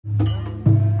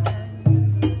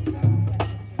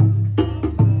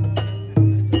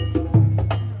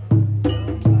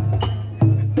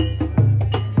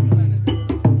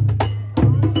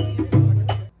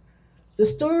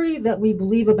that we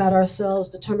believe about ourselves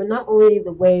determine not only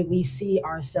the way we see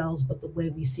ourselves, but the way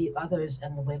we see others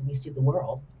and the way we see the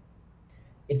world.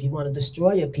 If you want to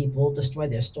destroy a people, destroy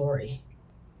their story.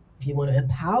 If you want to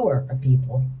empower a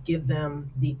people, give them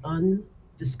the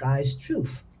undisguised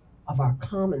truth of our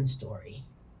common story.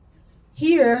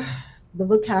 Here, the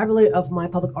vocabulary of my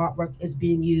public artwork is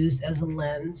being used as a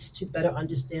lens to better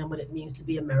understand what it means to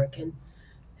be American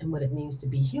and what it means to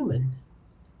be human.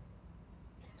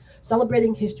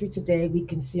 Celebrating history today, we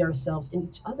can see ourselves in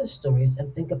each other's stories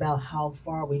and think about how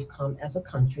far we've come as a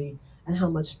country and how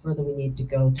much further we need to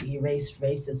go to erase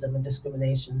racism and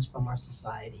discriminations from our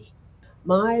society.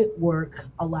 My work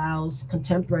allows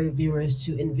contemporary viewers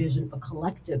to envision a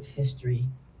collective history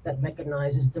that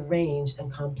recognizes the range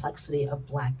and complexity of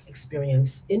Black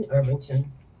experience in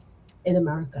Irvington, in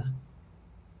America.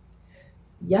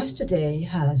 Yesterday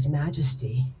has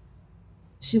majesty.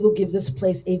 She will give this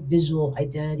place a visual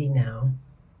identity now.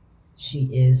 She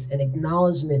is an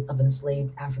acknowledgement of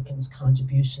enslaved Africans'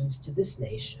 contributions to this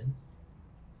nation.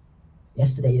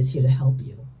 Yesterday is here to help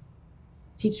you.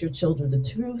 Teach your children the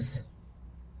truth.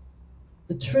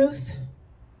 The truth,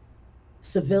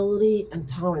 civility, and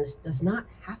tolerance does not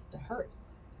have to hurt.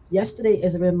 Yesterday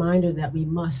is a reminder that we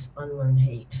must unlearn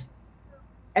hate.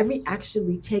 Every action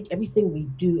we take, everything we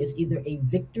do is either a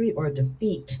victory or a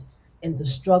defeat in the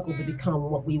struggle to become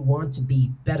what we want to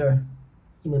be, better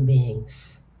human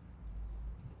beings.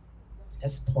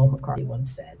 As Paul McCartney once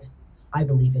said, I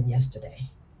believe in yesterday.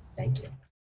 Thank you.